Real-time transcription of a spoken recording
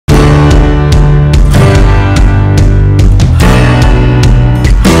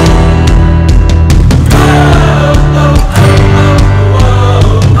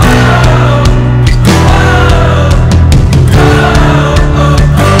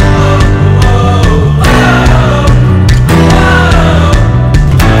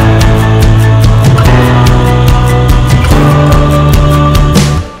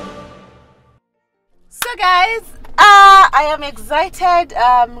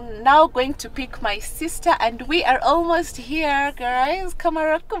dad. Now going to pick my sister, and we are almost here, guys.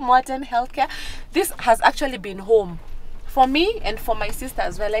 Kamarok Modern Healthcare. This has actually been home for me and for my sister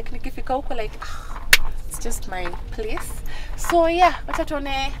as well. Like nikifika huko, like it's just my place. So yeah, wacha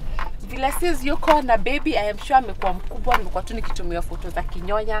tuone vile sis yuko na baby. I am sure amekuwa mkubwa, nimekuwa tu nikitumia photo za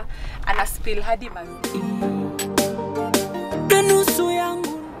kinyonya, ana spill hadi maziwa. Nusu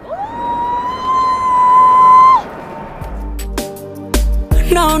yangu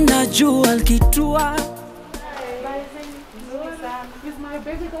naona jua likitua. Is my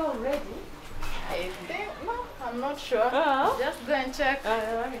baby girl ready? I think no, I'm not sure. Just go and check.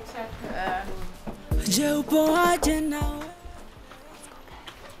 Let me check. Je, upo aje nawe?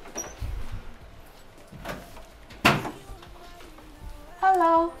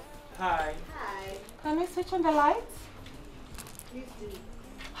 Hello. Hi. Hi. Can we switch on the lights? Please do.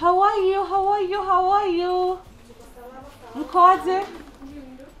 How are you? How are you? How are you? Mkoaje?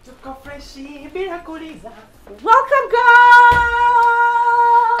 Tuko freshi bila kuuliza. Welcome girl.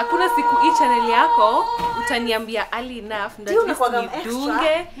 Hakuna siku hii channel yako utaniambia early enough ndio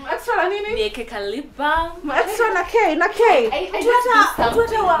nidunge. Extra nini? Niweke kaliba. Extra na K.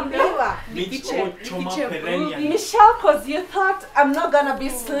 Tuta waambiwa. Michelle, cause you thought I'm not gonna be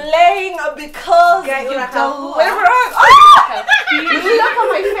slaying because you delivered. Look at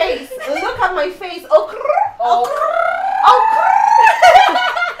my face. Look at my face.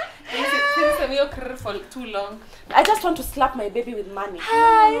 For too long. I just want to slap my baby with money.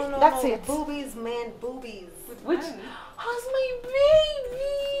 Hi. No, That's it. Boobies, man, boobies. Which? How's my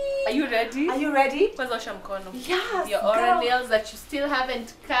baby? Are you ready? Are you ready? Kwanza osha mkono. Yes. Your oral nails that you still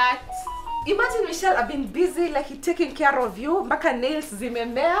haven't cut. Imagine Michelle, I've been busy like taking care of you. Mpaka nails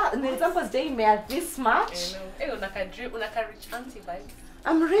zimemea. Nails zangu zimemea this much. I know. Hey, unaka rich auntie vibe.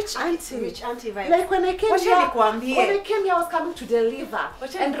 I'm rich auntie. Rich auntie vibe. Like when I came here, I was coming to deliver.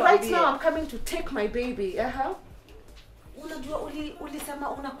 And right now I'm coming to take my baby. Unajua ulisema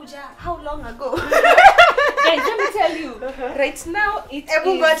unakuja how long ago? Guys, let me tell you. Right now it's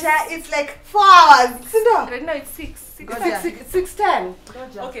like 4 hours. Right now it's 6:10.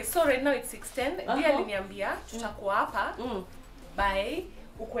 Okay, so right now it's 6:10. Dia aliniambia tutakuwa hapa by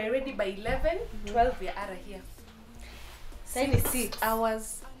uko ready by 11, 12 we are here. 6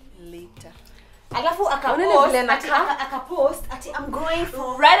 hours later. Alafu akapost ati I'm going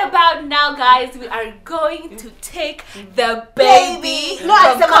for right about now, guys. We are going to take the baby. No,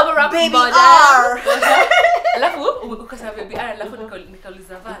 I said baby R. Alafu ukasema baby R. Alafu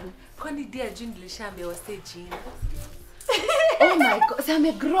nikauliza Van, kwani dia June nilishaambia wase jina? Oh my God, so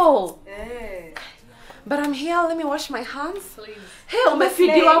I'm grow. But I'm here. Let me wash my hands. Please. Hey,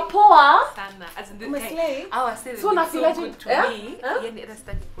 umefidiwa poa. Sana. As in the our so good to me. Yani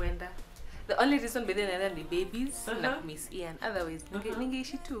restaki kwenda. The only reason within and the babies na Miss Ian. Otherwise,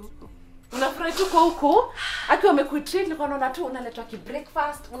 ningeishi tu. Unafurahi tu kwa huko. Aki wamekuitreat nilikuwa naona tu unaletwa ki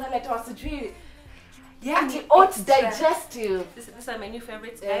breakfast, unaletwa sijui. Yeah, oats digestive. These are my new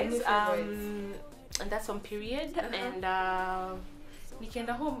favorites, guys. And that's on period. And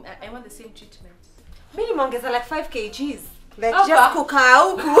nikienda home, I want the same treatment. Mimi nimeongeza like 5 kgs. Like just kukaa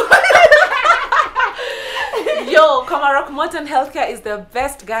huku. Yo, Kamarok Modern Healthcare is the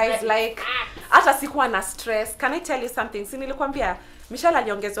best, guys. Like, hata sikuwa na stress. Can I tell you something? Si nilikwambia Michelle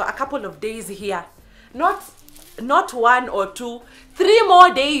aliongezwa a couple of days here. Not 1 or 2, 3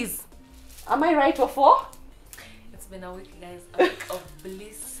 more days. Am I right or 4? It's been a week, guys. A week of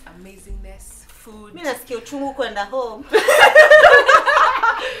bliss, amazingness, food. Mimi nasikia uchungu kwenda home.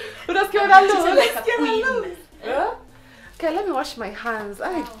 Unasikia unalala like a queen. Okay, let me wash my hands.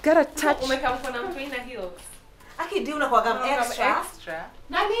 I gotta touch. Umekam kuna mtu ina heels. Aki ndio unakuwa kama extra.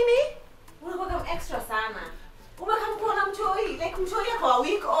 Na nini? Unakuwa kama extra sana. Umekam kuona mtoi, like mtoi kwa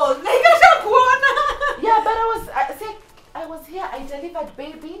week old. Like acha kuona. Yeah, but I was here, I delivered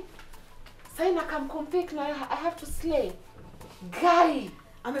baby. Saina come pick now I have to slay. Guy,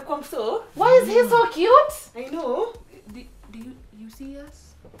 amekuwa so. Why is he so cute? I know. Do you see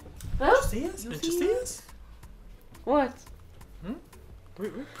us? Huh? Did you see us? What?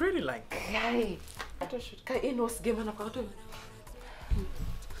 We're pretty like. Guy.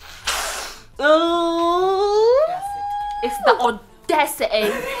 It's the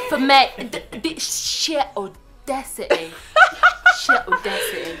audacity for me. The sheer audacity. Sheer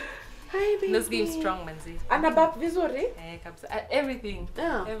audacity. Hi, baby. This game's strong, manzi. Anabap vizuri? Everything.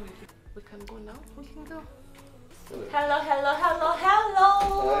 Yeah. Everything. We can go now. We can go. Hello. Hi, how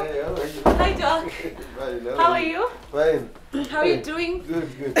are you? Hi, John. Fine. How are you? Fine. How are you doing? Good.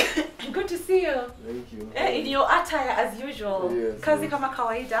 Good to see you. Thank you. In your attire as usual. Yes, Kazi yes. kama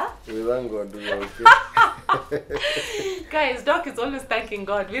kawaida. We thank God we are okay. Guys, Doc is always thanking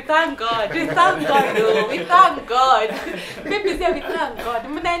God. We thank God. We thank God. No. We thank God. Baby say we thank God.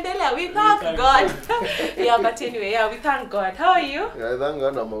 Mnaendelea, we thank God. Yeah, but anyway, yeah, we thank God. How are you? Yeah, I thank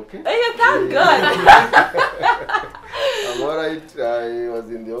God I'm okay. You thank God. I'm alright. I was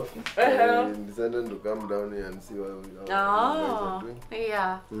in the office. Uh-huh. I decided to come down here and see how you guys are doing.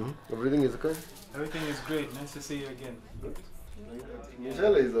 Yeah. Everything is okay? Everything is great. Nice to see you again.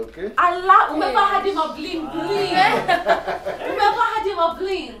 Michelle is okay? Allah, umeva hadi ma bling bling. Umeva hadi ma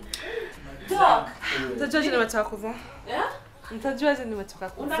bling. Doc. Mtajuaje nimetoka kuzaa? Yeah? Mtajuaje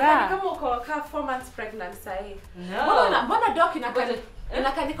nimetoka Unakani kuzaa? kama uko ka 4 months pregnant sahi. No. Mbona Doc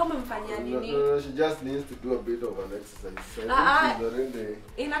inakani kama mfanyia nini? No, she just needs to do a bit of an exercise. So I think she's already...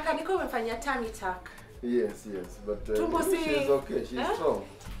 Inakani kama mfanyia tummy tuck. Yes, but Tumbo she's okay. She's strong.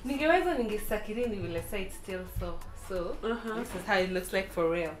 Ningeweza ningesakirini vile side still so this is how it looks like for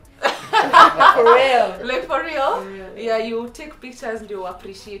real. For real. Like for real? Yeah, you take pictures and you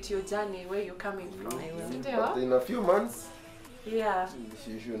appreciate your journey, where you're coming from. I will. But in a few months, Yeah.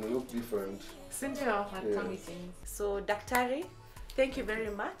 she should look different. Sindio? My tummy things. So, Daktari, thank you very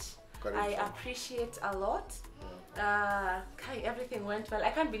much. Correct. I appreciate a lot. Kai, everything went well.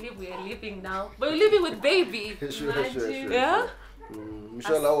 I can't believe we are leaving now. But we're leaving with baby. Sure. Yeah?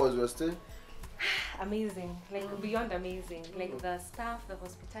 Michelle, how was your stay? Amazing, like beyond amazing. Like the staff, the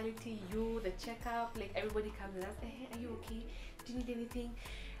hospitality, you, the checkup, like everybody comes and asks, hey, are you okay? Do you need anything?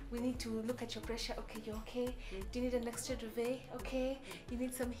 We need to look at your pressure. Okay, you're okay. Do you need an extra duvet? Okay. You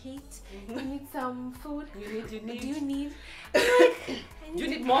need some heat. You need some food. You need. Do you need? You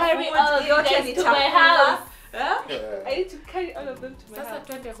need more carry food. all of you guys to my house. Huh? I need to carry all of them to my Sasa house.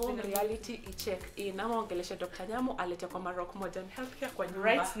 twende home reality i-check in. Ama ongelesha Dr. Nyamu alete kwa Maroc Modern Healthcare kwa nyumba.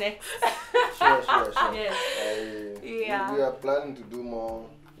 Right next. Sure. Yes. Yeah. We are planning to do more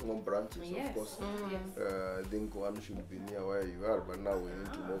branches, Yes. of course. Yes. I think one should be near where you are, but now we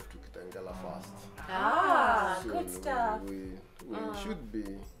need to move to Kitangala first. Good Soon stuff.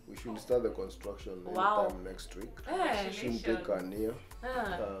 We should start the construction Wow. anytime next week. Hey. Shouldn't take a year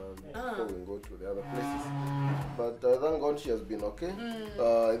before we go to the other places. But thank God she has been okay.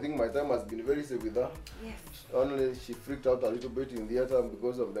 I think my time has been very safe with her. Yes. Only she freaked out a little bit in the theater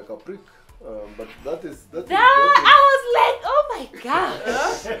because of the capric. But that is I was like, oh my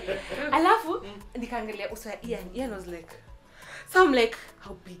gosh. Alafu nikaangalia uso ya Ian was like, so I'm like,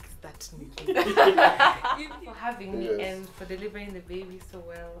 how big is that nipple? For having me and for delivering the baby so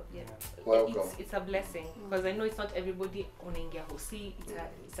well. Yeah. Welcome. It's a blessing because I know it's not everybody unaingia hosi.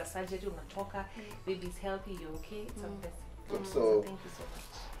 It's a surgery unatoka, baby's healthy, you're okay. It's a blessing. So thank you so much.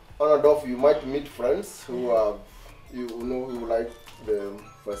 on and off, you might meet friends who have who like the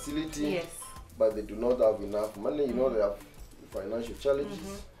facility. Yes. But they do not have enough money. You know, they have financial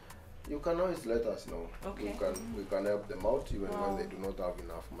challenges. You can always let us know. Okay. We can help them out even when they do not have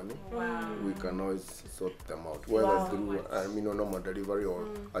enough money. Wow. We can always sort them out, whether through normal delivery or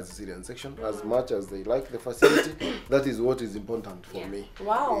a cesarean section. As much as they like the facility, that is what is important for me.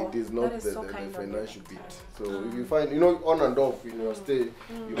 Wow. It is not That is the so kind of financial bit. So if you find, on and off in your stay,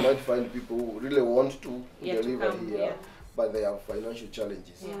 you might find people who really want to deliver here. But they have financial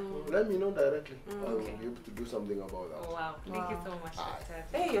challenges. Let me know directly. I will be able to do something about that. Oh, wow. Thank you so much.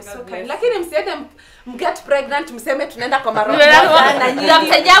 Hey, you're so God kind. bless. Lakini msiende get pregnant mseme tunaenda kwa Maroc.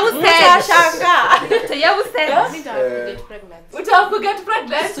 Dr. Nyamu said. Dr. Nyamu said. Get pregnant. Utaku get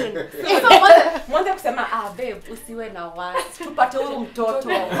pregnant soon. Mwanze kusema babe usiwe na wasi. Tupate huyu mtoto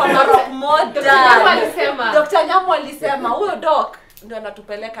kwa Maroc Modern. Dr. Nyamu alisema huyo doc ndio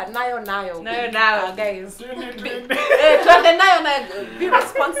anatupeleka nayo guys. Twende nayo be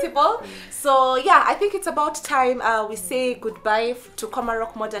responsible. So yeah, I think it's about time we say goodbye to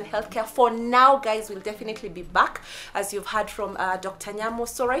Komarok Modern Healthcare. For now, guys, we'll definitely be back as you've heard from Dr. Nyamu.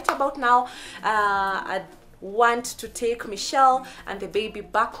 So right about now, I want to take Michelle and the baby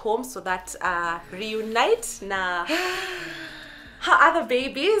back home so that reunite na her other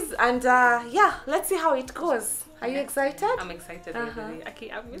babies, and yeah, let's see how it goes. Are you excited? I'm excited. Really. Okay,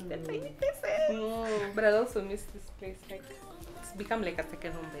 I've missed the tiny places. But I also miss this place. Like, it's become like a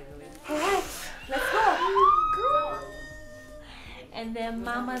second home, by the way. Alright, let's go. And then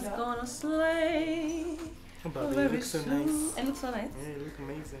Mama's gonna slay. But they look so nice. It looks so nice. Yeah, you look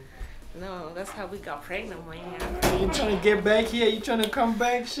amazing. No, that's how we got pregnant, man. You trying to get back here? You trying to come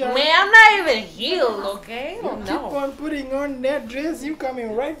back, Sean? Man, I'm not even healed, okay? You keep on putting on that dress, you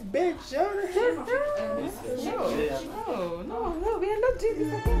coming right back, Sean. No, we are not doing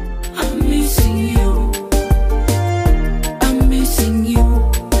this again. I'm missing you. I'm missing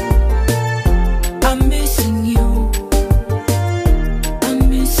you.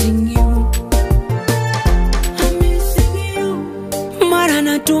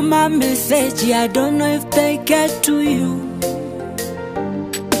 wanatuma message, I don't know if they get to you.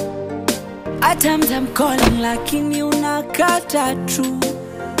 At times I'm calling lakini unakata true.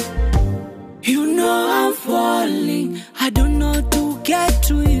 You know I'm falling, I don't know to get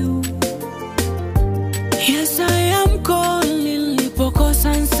to you. Yes, I am calling,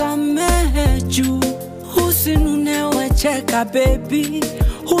 lipokosa nsamehe juu. Usinunewe cheka baby,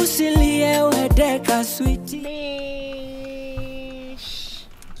 usiliewe deka sweetie. Mish.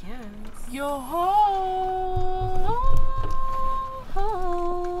 Yes. You're home.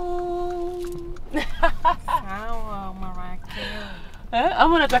 Sawa, Makeover.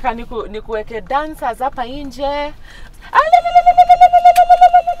 Ama nataka nikuweke dancers hapa nje.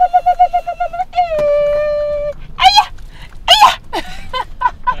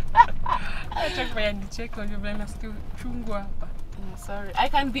 Sorry, I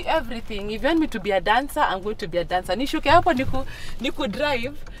can be everything. If you want me to be a dancer, I'm going to be a dancer. Nishuke hapo niku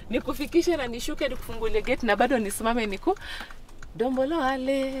drive, nikufikishe na nishuke nikufungulie gate na bado nisimame dombolo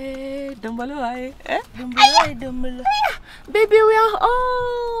ale, dombolo ae. Dombolo. Baby, we are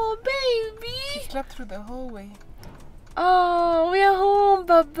home, baby. He slept through the whole way. Oh, we are home,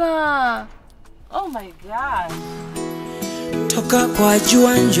 Baba. Oh my God. Toka kwa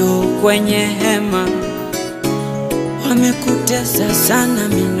jua njoo kwenye hema. Wamekutesa sana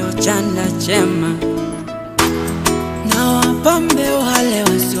mino chanda chema. Na wapambe wale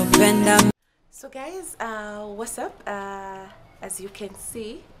wasiopenda. So guys, what's up? As you can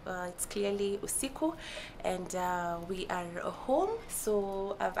see, it's clearly usiku and we are home.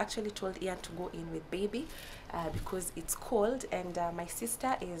 So I've actually told Ian to go in with baby because it's cold and my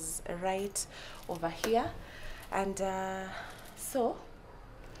sister is right over here. And so,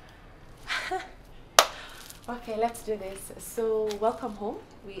 okay, let's do this. So welcome home.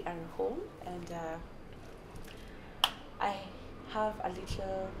 We are home and I have a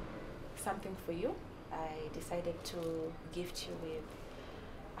little something for you. I decided to gift you with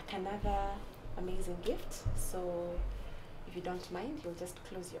another amazing gift. So if you don't mind, you'll just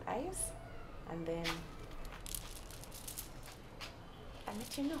close your eyes and then I'll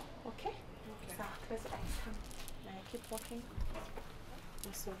let you know, okay? Okay. So close your eyes, come. Now I keep walking.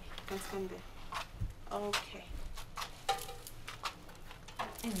 I'm sorry, can stand there. Okay.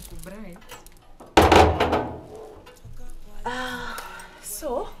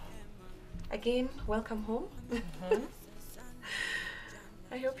 So again, welcome home.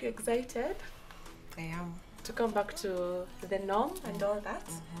 I hope you're excited. I am. To come back to the norm and all that.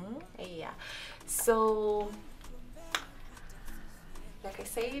 Yeah. So, like I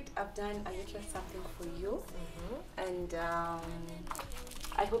said, I've done a little something for you. And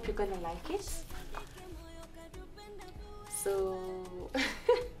I hope you're gonna like it. So,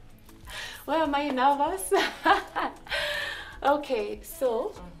 why am I nervous? Okay,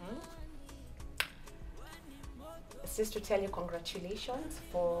 so it's just to tell you congratulations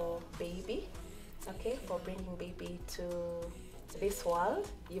for baby, okay, for bringing baby to this world.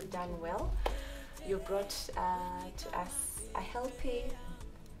 You've done well. You brought to us a healthy,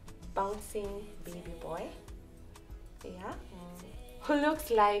 bouncing baby boy, yeah, who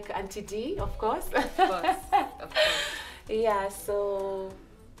looks like Auntie D, of course. Of course, of course. Yeah, so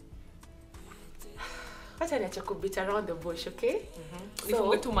what I need to beat around the bush, okay?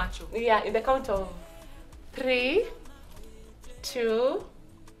 So, too macho. Yeah, in the count of 3, 2,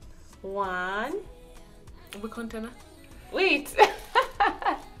 1. We container. Wait.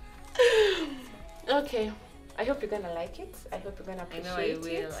 Okay. I hope you're gonna like it. I hope you're gonna appreciate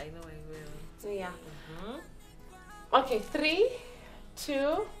it. I know I will. Yeah. Okay, 3,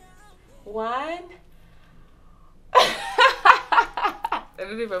 2, 1. I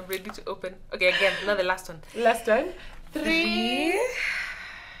don't know if I'm ready to open. Okay, again, not the last one. Last one. 3,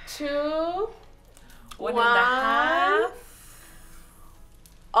 2, 1 and a half.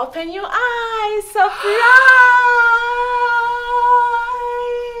 Open your eyes. Surprise!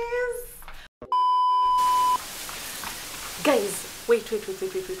 Guys, wait.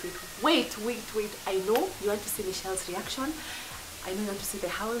 I know you want to see Michelle's reaction. I know you want to see the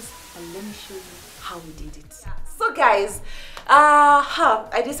house, and let me show you how we did it. So guys,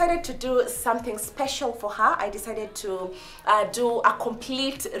 I decided to do something special for her. I decided to do a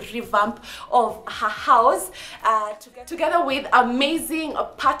complete revamp of her house together with amazing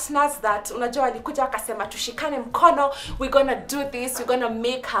partners that unajua walikuja wakasema tushikane mkono. We're gonna do this. We're gonna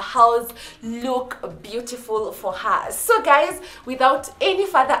make her house look beautiful for her. So guys, without any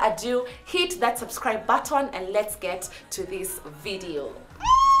further ado, hit that subscribe button and let's get to this video.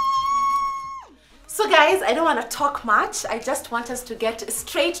 So guys, I don't want to talk much. I just want us to get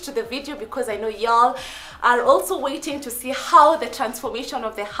straight to the video because I know y'all are also waiting to see how the transformation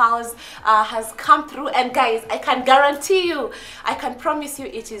of the house has come through. And guys, I can guarantee you, I can promise you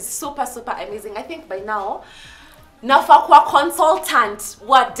it is super amazing. I think by now nafakwa consultant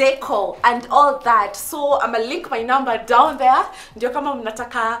wa deco and all that, so I'm gonna link my number down there. Ndio kama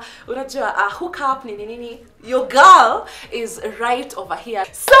mnataka unajua hook up nini, your girl is right over here.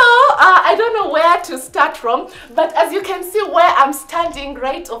 So I don't know where to start from, but as you can see where I'm standing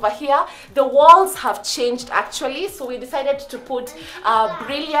right over here, the walls have changed actually. So we decided to put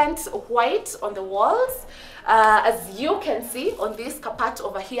brilliant white on the walls, as you can see on this carpet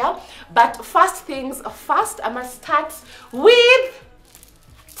over here. But first things first, I must start with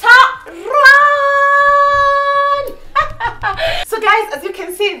Taran. So guys, as you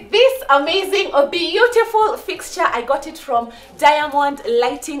can see, this amazing beautiful fixture, I got it from Diamond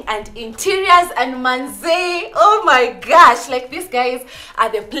Lighting and Interiors, and manze, oh my gosh, like these guys are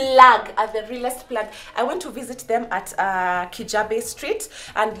the plug, are the realest plug. I went to visit them at Kijabe Street,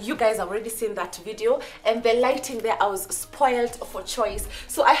 and you guys have already seen that video, and the lighting there, I was spoiled for choice.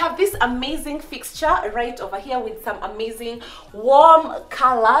 So I have this amazing fixture right over here with some amazing warm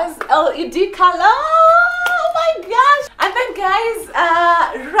colors, LED color. Oh my gosh. And then guys,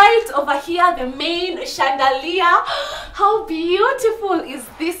 right over here, the main chandelier. How beautiful is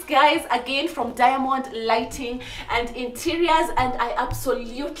this, guys? Again from Diamond Lighting and Interiors, and I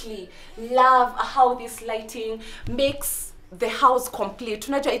absolutely love how this lighting makes the house complete.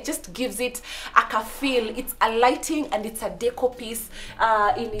 It just gives it a feel. It's a lighting and it's a deco piece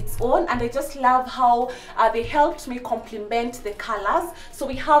in its own, and I just love how they helped me complement the colors. So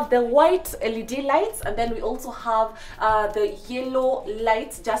we have the white LED lights, and then we also have the yellow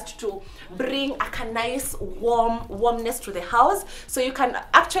lights, just to bring a nice warmness to the house. So you can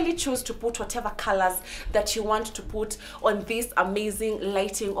actually choose to put whatever colors that you want to put on this amazing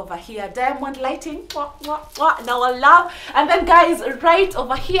lighting over here. Diamond Lighting, now I love. And then guys, right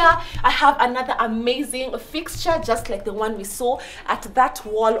over here, I have another amazing fixture, just like the one we saw at that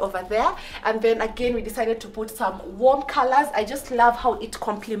wall over there. And then again, we decided to put some warm colors. I just love how it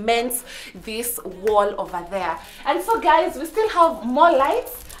complements this wall over there. And so guys, we still have more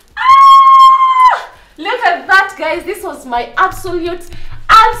lights. Look at that, guys. This was my absolute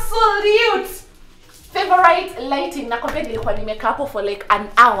favorite lighting. Nakwambia nilikuwa nimekaa hapo for like an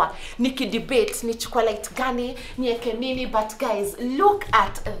hour nikidebate nichukua light gani nieke nini, but guys, look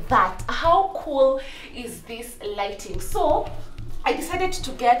at that. How cool is this lighting? So I decided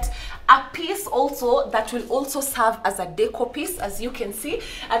to get a piece also that will also serve as a deco piece, as you can see.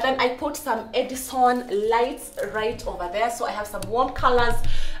 And then I put some Edison lights right over there, so I have some warm colors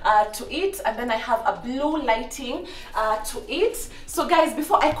to it, and then I have a blue lighting to it. So guys,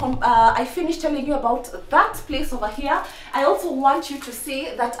 before I finish telling you about that place over here, I also want you to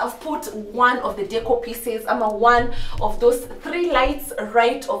see that I've put one of the deco pieces, one of those 3 lights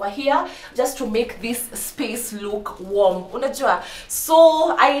right over here, just to make this space look warm. Unajua?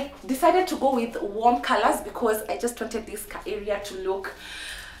 So I decided to go with warm colors because I just wanted this area to look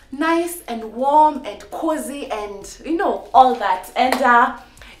nice and warm and cozy and all that. And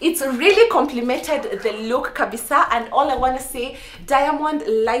it's really complemented the look kabisa. And all I want to say, Diamond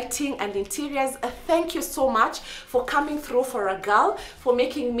Lighting and Interiors, thank you so much for coming through for a girl, for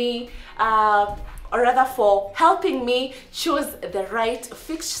making me or rather for helping me choose the right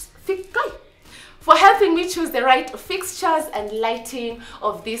fixtures and lighting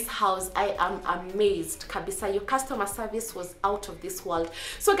of this house. I am amazed kabisa. Your customer service was out of this world.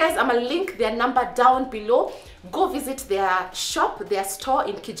 So guys, I'm gonna link their number down below. Go visit their shop, their store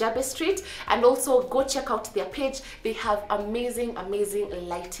in Kijabe Street, and also go check out their page. They have amazing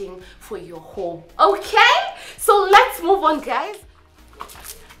lighting for your home. Okay, so let's move on, guys.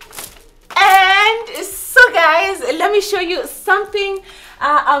 And so guys, let me show you something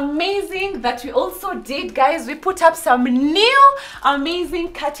amazing that we also did, guys. We put up some new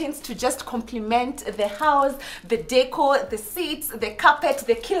amazing curtains to just complement the house, the decor, the seats, the carpet,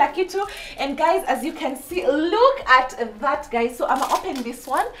 the kila kitu. And guys, as you can see, look at that, guys. So I'm gonna open this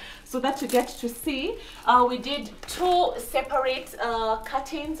one so that you get to see. We did 2 separate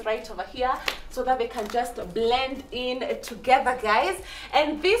curtains right over here so that they can just blend in together, guys.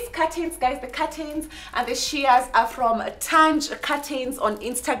 And these curtains, guys, the curtains and the shears are from Tange Curtains on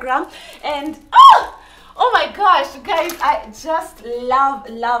Instagram. And oh my gosh, guys, I just love.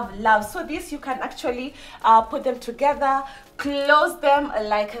 So this, you can actually put them together, close them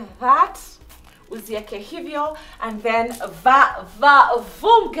like that. uzieke hivyo, and then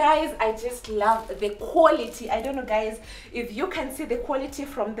boom guys. I just love the quality. I don't know guys if you can see the quality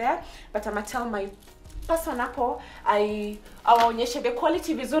from there, but I'm gonna tell my person hapo awaonyeshe the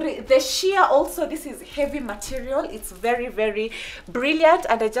quality vizuri. The sheer also, this is heavy material, it's very very brilliant,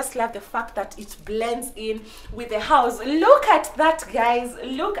 and I just love the fact that it blends in with the house. Look at that guys,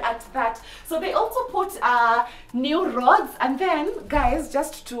 look at that. So they also put new rods, and then guys,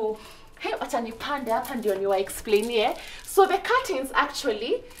 just to wacha nipande hapa ndio niwa explain here. So the curtains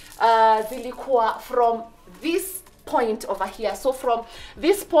actually zilikuwa from this point over here. So from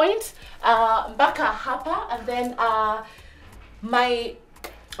this point mpaka hapa, and then my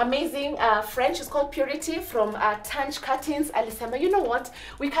amazing friend, she's called Purity from Tanch Curtains, alisema, you know what,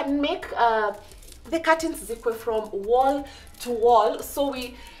 we can make the curtains zikwe from wall to wall. So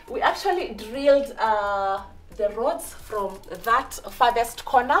we actually drilled the rods from that farthest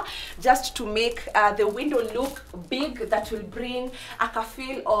corner just to make the window look big. That will bring a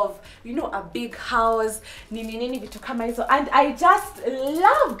feel of, you know, a big house, nini vitu kama hizo. And I just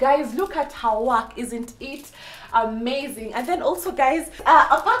love, guys, look at her work, isn't it amazing? And then also guys,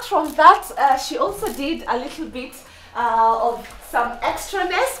 apart from that, she also did a little bit of some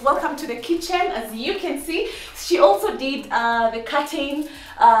extraness. Welcome to the kitchen. As you can see, she also did the cutting,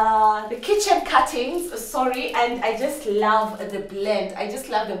 the kitchen cuttings, sorry, and I just love the blend. I just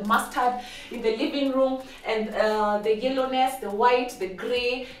love the mustard in the living room, and the yellowness, the white, the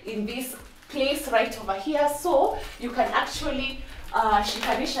gray in this place right over here. So you can actually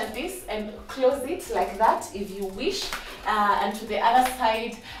shikanisha this and close it like that if you wish, and to the other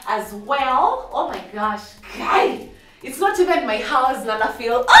side as well. Oh my gosh, guys, it's not even my house, Nana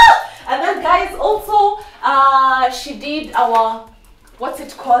feel. And then guys, also she did our, what's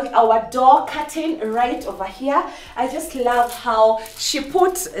it called, our door curtain right over here. I just love how she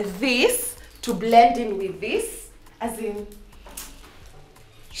put this to blend in with this, as in,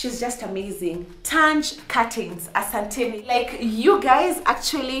 she's just amazing. Tanch Curtains, asanteni. Like, you guys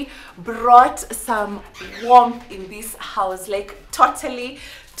actually brought some warmth in this house, like totally.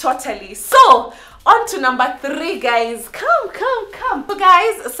 So on to number 3 guys. Come. So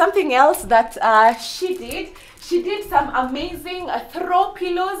guys, something else that she did some amazing throw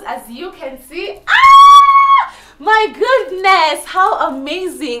pillows, as you can see. My goodness, how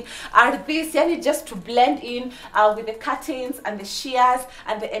amazing are these? Yani, just to blend in with the curtains and the shears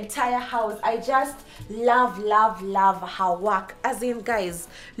and the entire house. I just love her work. As in, guys,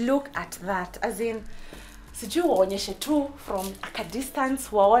 look at that. As in, sijui waonyeshe tu from a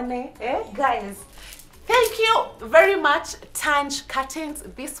distance waone, guys. Thank you very much, Tanch Curtains.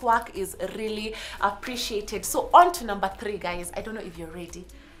 This work is really appreciated. So on to number 3 guys. I don't know if you're ready.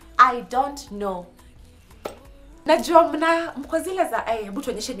 I don't know. Najua mko zile za hebu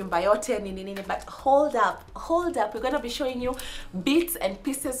tuonyeshe nyumba yote nini, but hold up, we're going to be showing you bits and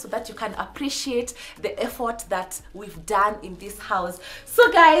pieces so that you can appreciate the effort that we've done in this house.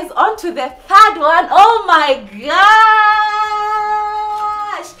 So guys, on to the 3rd one. Oh my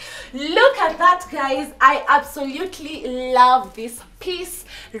gosh, look at that guys. I absolutely love this piece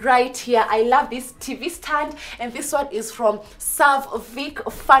right here. I love this TV stand, and this one is from Vic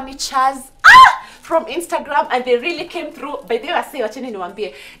Furnitures from Instagram, and they really came through. By the way, I say wacheni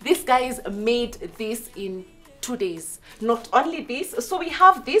niwaambie, these guys made this in 2 days. Not only this, so we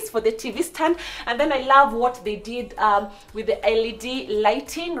have this for the TV stand, and then I love what they did with the LED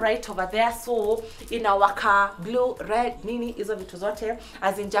lighting right over there. So in our car, blue, red, nini, hizo vitu zote,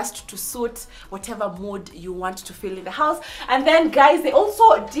 as in just to suit whatever mood you want to feel in the house. And then guys, they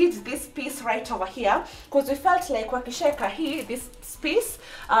also did this piece right over here, because we felt like wakisheka hii, this space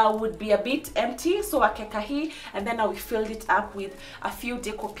would be a bit empty, so wakeka hii, and then we filled it up with a few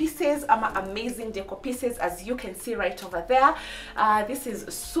deco pieces, amazing deco pieces, as you can see right over there. This is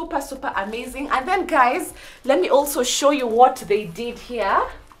super amazing. And then guys, let me also show you what they did here.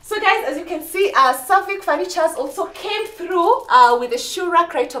 So guys, as you can see, Vic Furnitures also came through with a shoe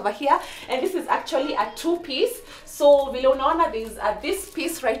rack right over here, and this is actually a 2-piece. So vile unaona, there's this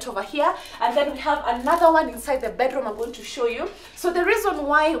piece right over here, and then we have another one inside the bedroom. I'm going to show you. So the reason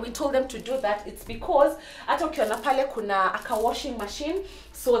why we told them to do that, it's because hata ukiona pale kuna aka washing machine,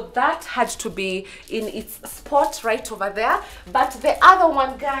 so that had to be in its spot right over there. But the other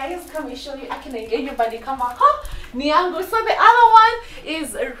one, guys, come and show you. Akina body kama niangu. So the other one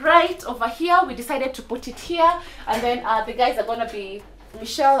is right over here. We decided to put it here, and then the guys are gonna be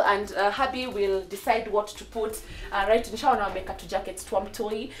Michelle and Habi will decide what to put. Right, Michelle now make two jackets, to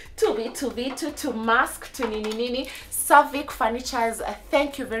amtoi, to mask, to nini. Savic Furnitures,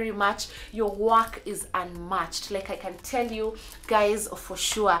 thank you very much. Your work is unmatched. Like I can tell you guys for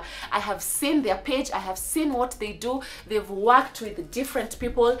sure. I have seen their page. I have seen what they do. They've worked with different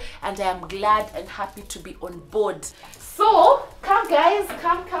people, and I am glad and happy to be on board. So, come guys,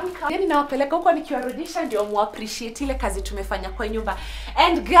 come. Yani nawapeleka huko nikiwarudisha ndio muappreciate ile kazi tumefanya kwa nyumba.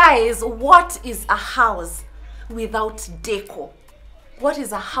 And guys, what is a house without deco? What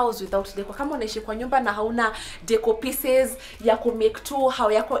is a house without deco? Kama unaishi kwa nyumba na hauna deco pieces ya ku make tu how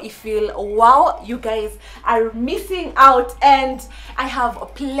yako ifeel wow, you guys are missing out. And I have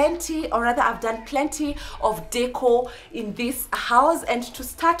plenty, or rather I've done plenty of deco in this house. And to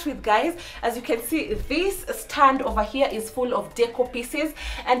start with guys, as you can see, this stand over here is full of deco pieces,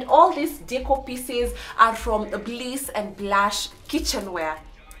 and all these deco pieces are from Bliss and Blush kitchenware.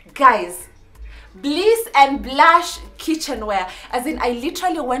 Guys, Bliss and Blush kitchenware, as in I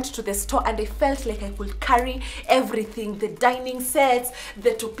literally went to the store and I felt like I could carry everything, the dining sets,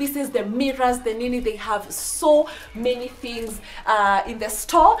 the two pieces, the mirrors, the nini. They have so many things in the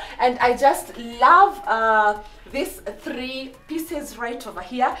store, and I just love these three pieces right over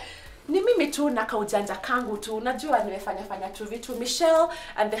here. Ni mimi tu na kaujanja kangu tu, unajua nimefanya tu vitu. Michelle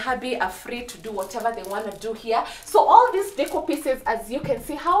and the hubby are free to do whatever they want to do here. So all these deco pieces, as you can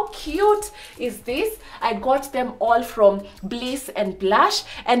see, how cute is this? I got them all from Bliss and Blush.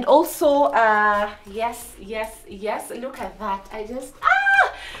 And also yes, look at that. I just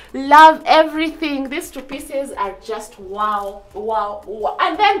love everything. These two pieces are just wow.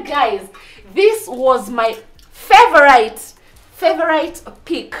 And then guys, this was my favorite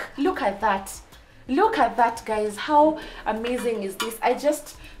pick. Look at that guys, how amazing is this? I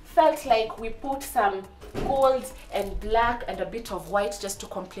just felt like we put some gold and black and a bit of white just to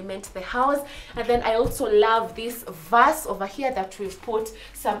complement the house. And then I also love this vase over here that we've put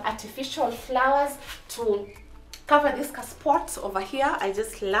some artificial flowers to cover this spot over here. I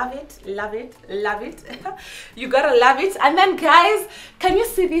just love it. You gotta love it. And then guys, can you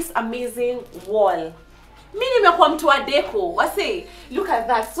see this amazing wall? Mimi nimekuwa mtu wa deco, wase, look at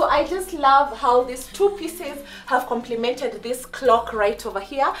that. So I just love how these two pieces have complemented this clock right over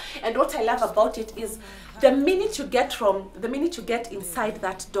here. And what I love about it is the minute you get inside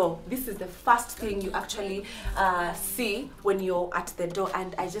that door, this is the first thing you actually see when you're at the door.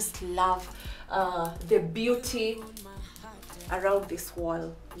 And I just love the beauty around this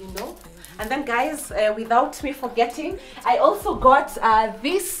wall, you know. And then guys, without me forgetting, I also got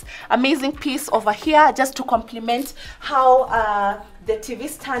this amazing piece over here just to complement how the TV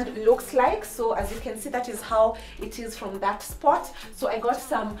stand looks like. So as you can see, that is how it is from that spot. So I got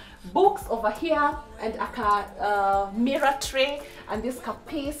some books over here and a mirror tray and this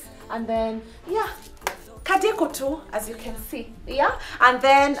piece, and then yeah, kadeko too, as you can see. Yeah, and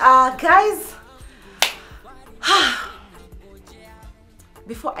then guys,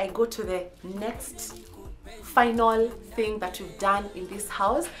 before I go to the next final thing that we've done in this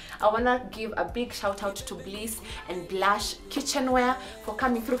house, I want to give a big shout out to Bliss and Blush kitchenware for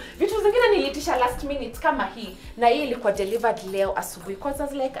coming through. Vitu zingine nilitisha last minute kama hii, na hii ilikuwa delivered leo asubuhi, because I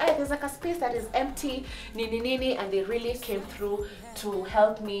was like, there's like a space that is empty, nini, and they really came through to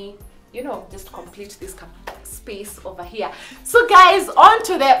help me, you know, just complete this space over here. So guys, on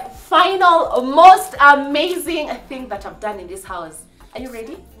to the final, most amazing thing that I've done in this house. Are you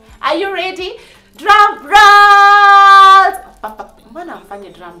ready? Are you ready? Drum rolls! Mbona mfanye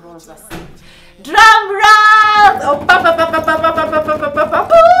drum rolls basi? Drum rolls!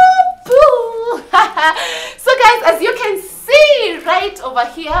 So guys, as you can see right over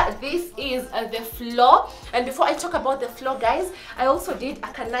here, this is the floor. And before I talk about the floor guys, I also did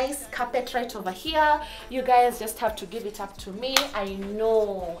a nice carpet right over here. You guys just have to give it up to me. I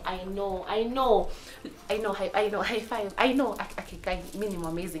know, high five. I know, okay, minimum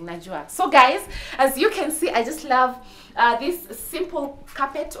amazing, najua. So guys, as you can see, I just love this simple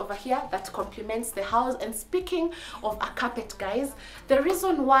carpet over here that complements the house. And speaking of a carpet guys, the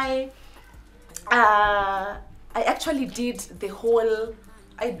reason why I actually did the whole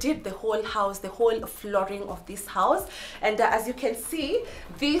house, the whole flooring of this house. And as you can see,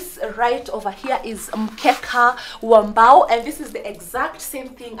 this right over here is mkeka wambao, and this is the exact same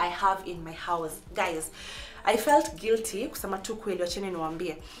thing I have in my house. Guys, I felt guilty kusema tu kweli, wacheni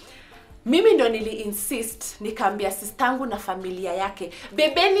niwaambie. Mimi ndo nili insist, nikaambia sistangu na familia yake,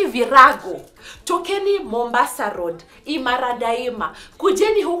 bebeni virago, tokeni Mombasa Road, Imara Daima,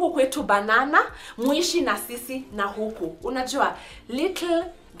 kujeni huku kwetu Banana, muishi na sisi na huku. Unajua, little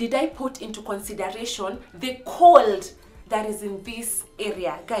did I put into consideration the cold that is in this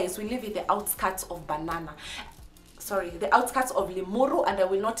area. Guys, we live in the outskirts of the outskirts of Limuru, and I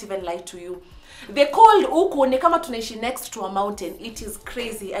will not even lie to you. The cold huku ni kama tunaishi next to a mountain. It is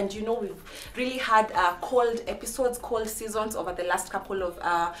crazy, and you know we've really had cold episodes, cold seasons over the last couple of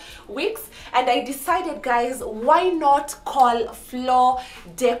weeks, and I decided, guys, why not call Floor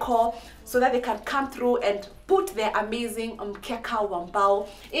Decor so that they can come through and put their amazing mkeka wa mbao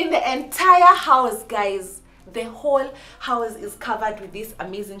in the entire house, guys. The whole house is covered with this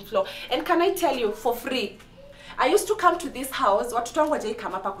amazing floor, and can I tell you, for free. I used to come to this house, watoto wangu wajai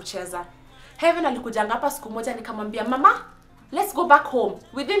kama hapa kucheza. Heaven alikujanga hapa siku moja nikamwambia, mama, let's go back home.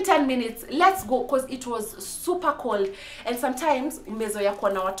 Within 10 minutes, let's go, because it was super cold. And sometimes, umezoea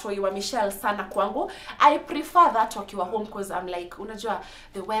kuwa na watoi wa Michelle sana kwangu. I prefer that wakiwa home, because I'm like, unajua,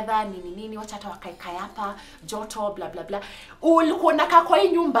 the weather, nini, wacha hata wakae hapa, joto, blah, blah, blah. Ulikuwa unakaa kwa hii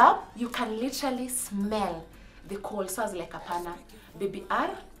nyumba, you can literally smell the cold. So I was like, hapana, baby R,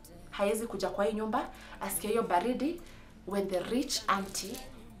 haezi kuja kwa hii nyumba, asikia hiyo baridi, when the rich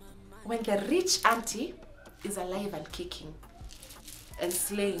auntie is alive and kicking and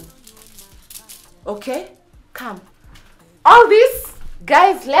slaying. Okay? Come. All this,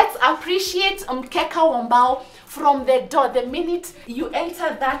 guys, let's appreciate mkeka wa mbao from the door. The minute you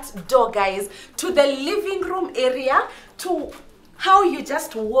enter that door, guys, to the living room area, to how you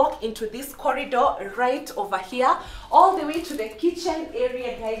just walk into this corridor right over here, all the way to the kitchen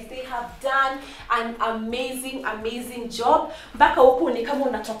area, guys. They have done an amazing job. Baka huku ni kama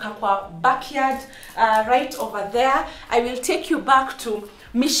unatoka kwa backyard, right over there. I will take you back to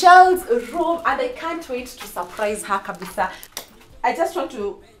Michelle's room, and I can't wait to surprise her kabisa. I just want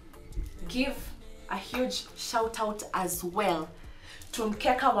to give a huge shout out as well to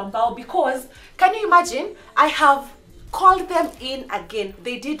mkeka wa mbao, because can you imagine, I have called them in again.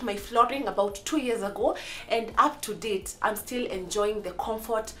 They did my flooring about 2 years ago, and up to date I'm still enjoying the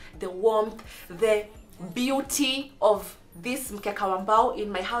comfort, the warmth, the beauty of this mkeka wa mbao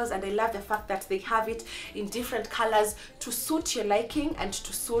in my house. And I love the fact that they have it in different colors to suit your liking and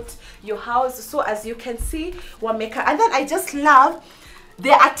to suit your house. So as you can see, wameka, and then I just love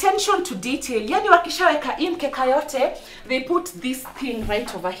the attention to detail. Yani wakishaweka hii mkeka yote, they put this thing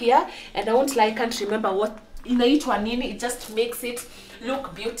right over here, and I won't lie, I can't remember what inaitwa nini. It just makes it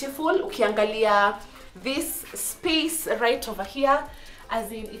look beautiful. Ukiangalia this space right over here,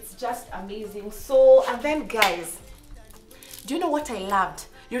 as in, it's just amazing. So, and then guys, do you know what I loved?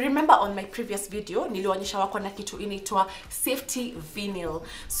 You remember on my previous video, nilionyesha wako na kitu inaitwa safety vinyl.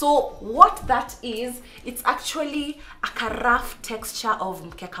 So what that is, it's actually a rough texture of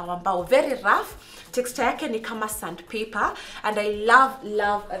mkeka wa mbao. Very rough. Texture yake ni kama sandpaper, and I love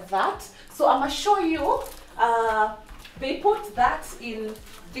that. So I'm gonna show you. They put that in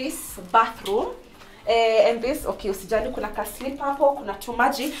this bathroom, and this, okay, usijali kuna ka slip hapo, kuna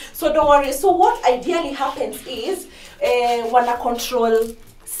tumaji, so don't worry. So what ideally happens is wana control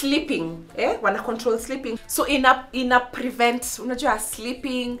sleeping, wana control sleeping, so ina prevent, unajua,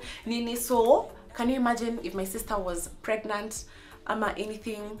 sleeping nini. So can you imagine if my sister was pregnant ama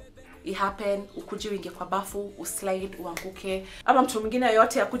anything it happen, ukuje uingie kwa bafu, uslide, uanguke, ama mtu mwingine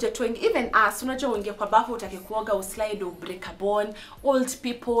yote akuje tu, even us, unajua uingie kwa bafu utake kuoga, uslide, break a bone. Old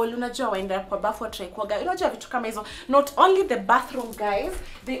people, unajua waenda kwa bafu try kuoga, unajua vitu kama hizo. Not only the bathroom, guys,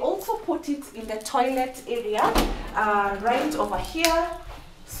 they also put it in the toilet area, right over here.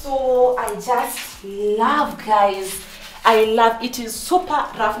 So I just love, guys, I love it. Is super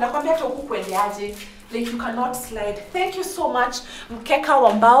rough. Nakwambia hata huku kwendeaje, like you cannot slide. Thank you so much mkeka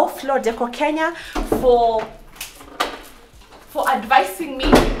wa mbao, Floor Decor Kenya, for advising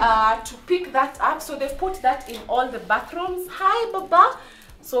me to pick that up. So they put that in all the bathrooms. Hi baba.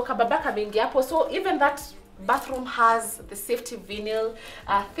 So kababa kameingia hapo. So even that bathroom has the safety vinyl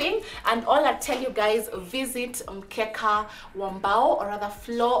thing. And all I tell you guys, visit mkeka wa mbao, or rather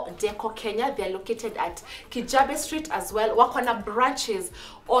Floor Decor Kenya. They are located at Kijabe Street as well. Wako na branches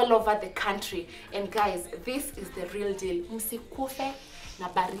all over the country. And guys, this is the real deal. Msikufe na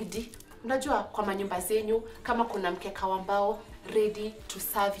baridi. Unajua kwa manyumba zenyu, kama kuna mkeka wa mbao, ready to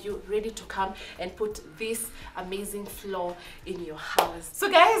serve you, ready to come and put this amazing floor in your house. So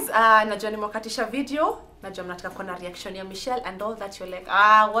guys, najua nimewakatisha video, najua mnataka kuona reaction ya Michelle and all that. You're like,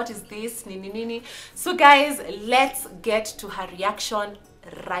 what is this, nini. So guys, let's get to her reaction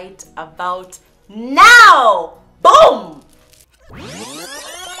right about now. Boom.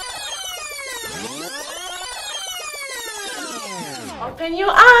 Open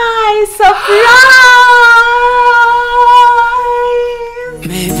your eyes, surprise!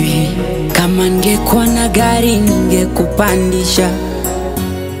 Maybe kama ningekuwa na gari ningekupandisha,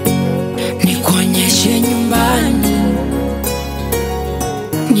 nikuonyeshe nyumbani,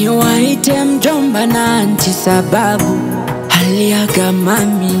 niwaite mjomba na anti sababu aliaga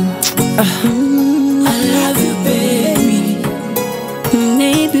mami. I love you baby.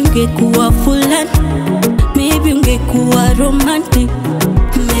 Maybe ungekuwa fulani, maybe ungekuwa romantic,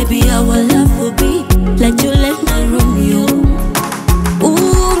 maybe our love would be like Juliet na Romeo.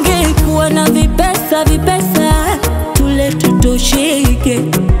 Ungekuwa na vipesa tule tutosheke,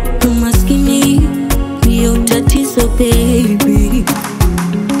 umaskini ndio tatizo baby.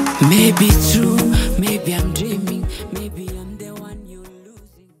 Maybe it's true, maybe I'm dreaming, maybe I'm the one you're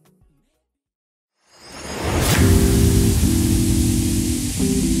losing.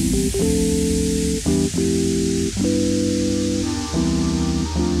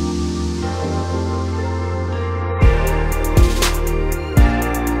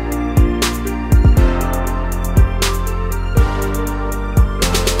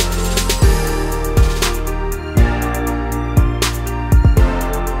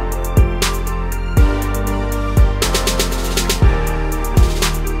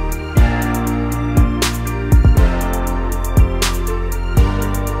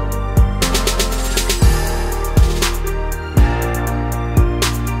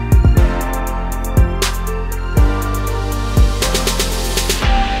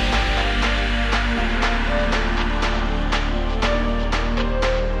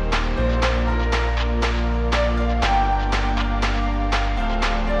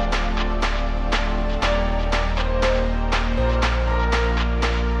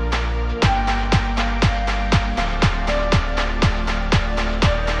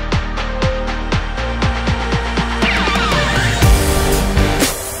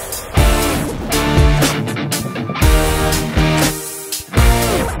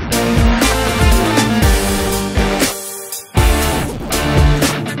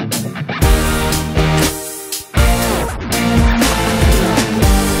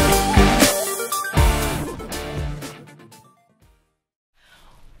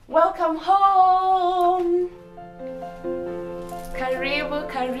 Welcome home. Karibu,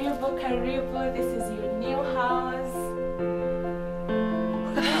 karibu, karibu. This is your new house.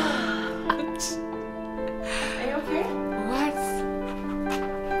 Are you okay? What?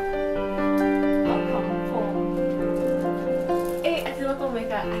 Welcome home. Hey, ati wako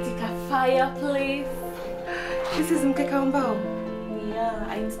umeka atika fireplace. This is mkeka wa mbao. Yeah,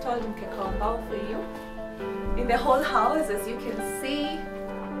 I installed mkeka wa mbao for you. In the whole house, as you can see.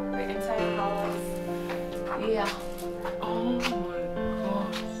 The entire house. Yeah. Oh my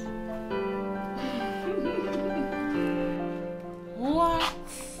gosh. What?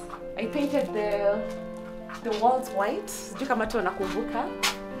 I painted the walls white. Sijui kama tu nakumbuka.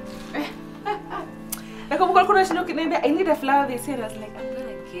 Nakumbuka kuna shida kinaenda, I need a flower they said. I was like, I'm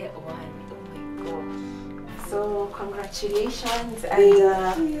gonna get one. Oh my gosh. So congratulations,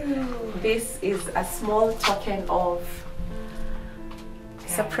 and this is a small token of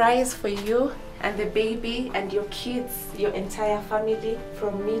surprise for you and the baby and your kids, your entire family,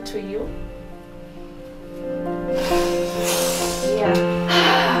 from me to you. Yeah.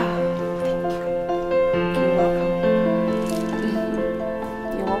 You're welcome.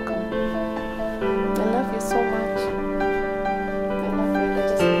 You're welcome. I love you so much. I love you. I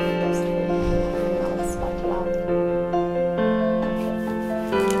just love you best way. It's but love.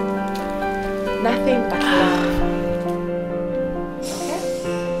 Nothing but love.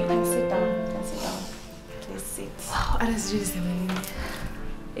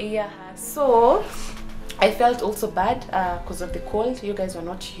 Yeah, so I felt also bad because of the cold. You guys were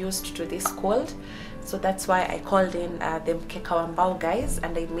not used to this cold, so that's why I called in the Mkeka wa Mbao guys,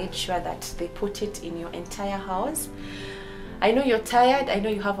 and I made sure that they put it in your entire house. I know you're tired, I know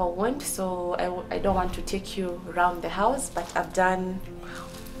you have a wound, so I don't want to take you around the house, but I've done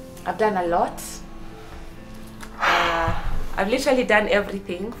a lot. I've literally done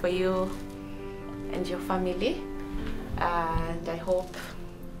everything for you and your family, and I hope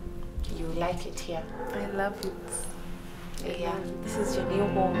you like it here. I love it. Yeah, this is your new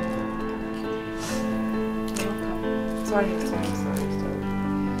home. Welcome. Sorry. I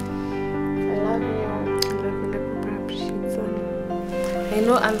love you. I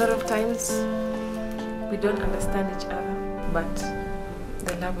know a lot of times we don't understand each other, but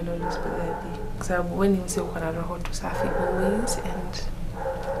the love will always be there. So when you say ukana roho tu safi always, and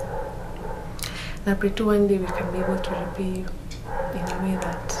I pray to one day we can be able to repay you in a way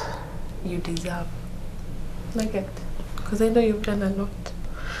that you deserve. Like it, because I know you've done a lot,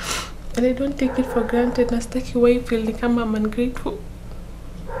 and I don't take it for granted. And sitaki why you feel like I'm ungrateful,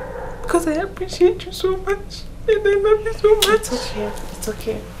 because I appreciate you so much. And I love you so much. It's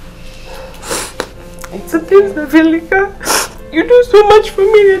okay. It's okay. Sometimes I feel like You do so much for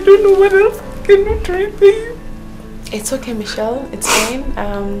me. I don't know what else I can do to repay you. It's okay, Michelle. It's fine.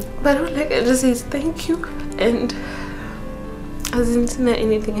 But all I can just say is thank you. And as isn't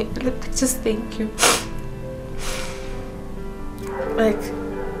anything, just thank you. Like,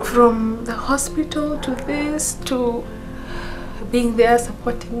 from the hospital to this to being there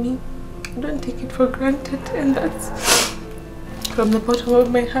supporting me, I don't take it for granted, and that's from the bottom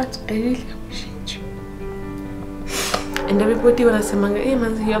of my heart. I really appreciate you. And everybody when I say, "Hey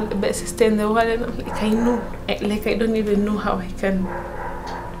man, you're the best sister in the world," and I'm like, I know, like I don't even know how I can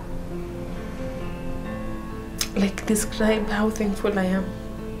like describe how thankful I am.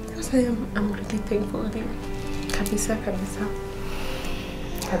 Because I'm really thankful. Kabisa, kabisa.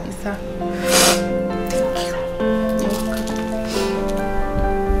 Kabisa. You're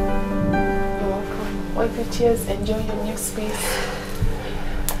welcome. Wipe your tears, enjoy your new space.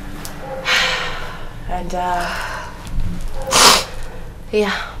 And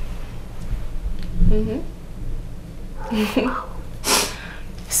yeah.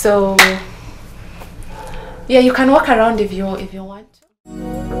 So yeah, you can walk around if you want.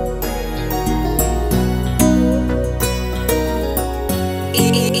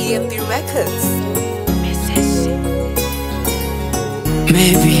 EMP Records.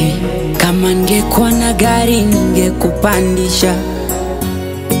 Maybe kama ningekuwa na gari ningekupandisha,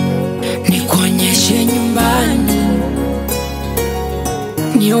 nikuonyeshe nyumbani,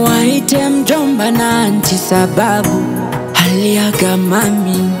 niwaite mjomba na anti sababu aliaga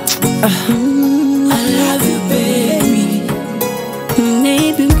mami. I love you baby.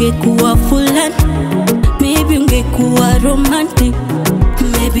 Maybe ungekuwa fulani, maybe ungekuwa romantic,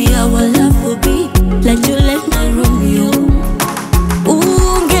 maybe our love would be like Juliet na Romeo.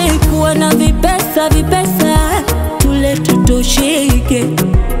 Ungekuwa na vipesa vipesa, tule tutosheke,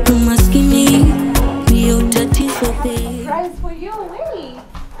 umaskini ndio tatizo baby. Surprise for you, wait.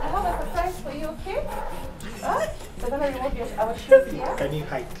 I have a surprise for you, okay? So I'm gonna remove our shoes here. Can you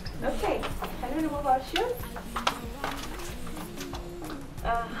hide? Okay, can we remove our shoes?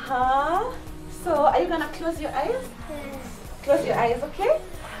 So, are you gonna close your eyes? Yes. Close your eyes, okay?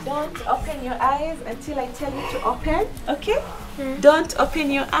 Don't open your eyes until I tell you to open, okay? Don't open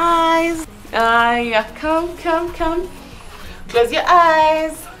your eyes. Yeah, come. Close your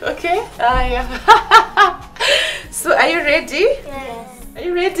eyes, okay? Yeah. So, are you ready? Yes. Are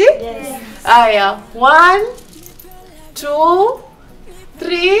you ready? Yes. Yeah. 1, 2,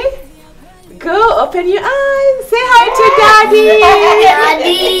 3. Go, open your eyes. Say hi to Daddy.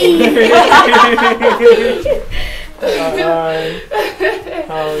 Hi.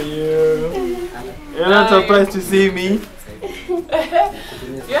 How are you? You're not surprised to see me? You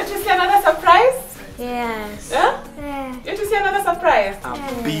want to see another surprise? Yes. Huh? Yeah. You want to see another surprise? A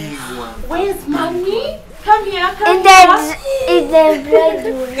big one. Where's Mommy? Come here, come In here. the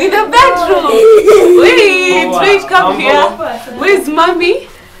bedroom. In the bedroom. Wait, come here. Where's Mommy?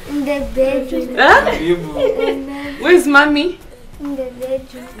 In the bedroom. Huh? Where's Mommy? In the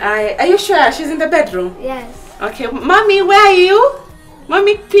bedroom. Are you sure she's in the bedroom? Yes. Okay, Mommy, where are you?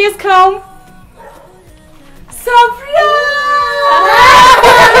 Mommy, please come. Surprise!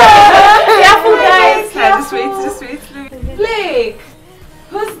 Careful, guys. Just wait. Blake,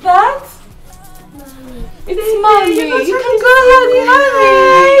 who's that? It's Mommy. You can go hug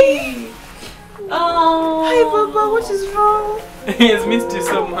Mommy. Oh. Hi, Baba. What is wrong? He has missed you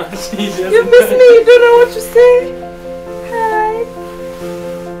so much. You miss me. You don't know what to say. Hi.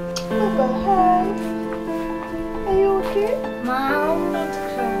 Baba, hi. Are you okay? Mom, don't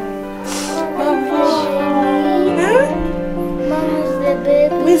cry. Baba. Mom is the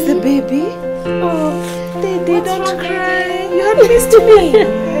baby. Where's the baby? Oh, they don't cry. You had missed me. I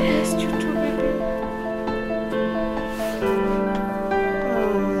had missed you too, baby.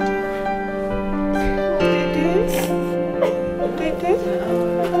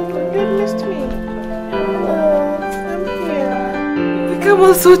 You had missed me. I'm here. Become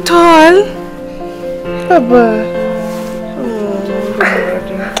all so tall. Baba.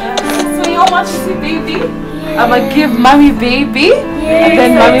 So you want to see baby? I'ma give Mommy baby, and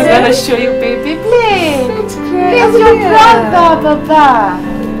then Mommy's gonna show you baby. Play. Here's your brother, Baba.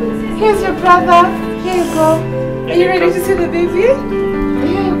 Here's your brother. Here you go. Are you ready to see the baby?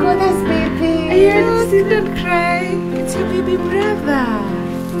 Here you go, this baby. Are you ready to see? Don't cry. It's your baby brother.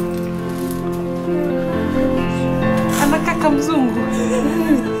 Anakaka mzungu.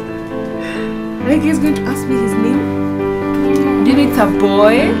 Like he's going to ask me his name. Do you know it's a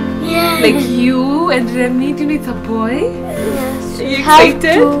boy? Yes. Like you and Remy, do you know it's a boy? Yes. Are you Have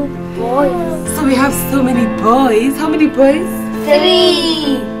excited? 2 boys. So we have so many boys. How many boys?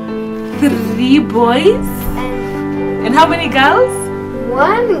 3. 3 boys? And how many girls?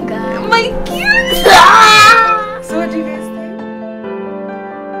 One girl. My cute. So what do you guys